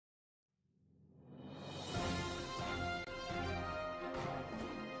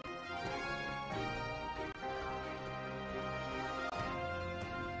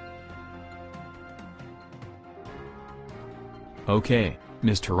Okay,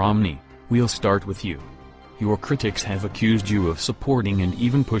 Mr. Romney, we'll start with you. Your critics have accused you of supporting and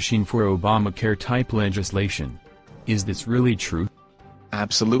even pushing for Obamacare-type legislation. Is this really true?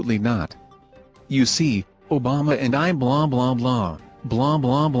 Absolutely not. You see, Obama and I blah blah blah, blah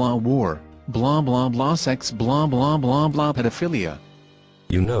blah blah war, blah blah blah sex, blah blah blah blah pedophilia.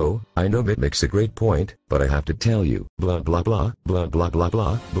 You know, I know Mitt makes a great point, but I have to tell you, blah blah blah, blah blah blah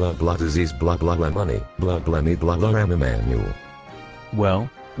blah, blah blah disease, blah blah blah money, blah blah me, blah blah I'm Emmanuel. Well,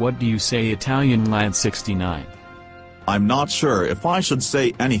 what do you say, Italian Lad 69? I'm not sure if I should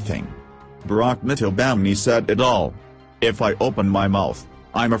say anything. Barackmitt Obamney said it all. If I open my mouth,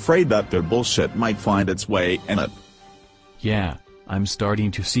 I'm afraid that their bullshit might find its way in it. Yeah, I'm starting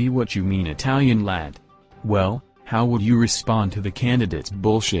to see what you mean, Italian Lad. Well, how would you respond to the candidate's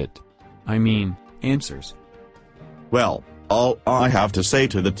bullshit? I mean, answers. Well, all I have to say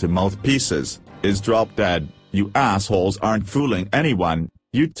to the two mouthpieces is drop dead. You assholes aren't fooling anyone.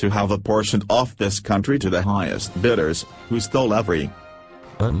 You two have apportioned off this country to the highest bidders, who stole every.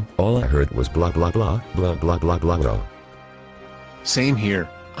 All I heard was blah blah blah, blah blah blah blah blah. Same here,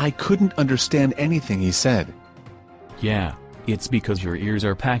 I couldn't understand anything he said. Yeah, it's because your ears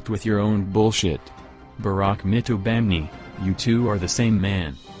are packed with your own bullshit. Barackmitt Obamney, you two are the same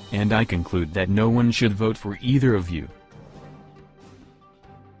man, and I conclude that no one should vote for either of you.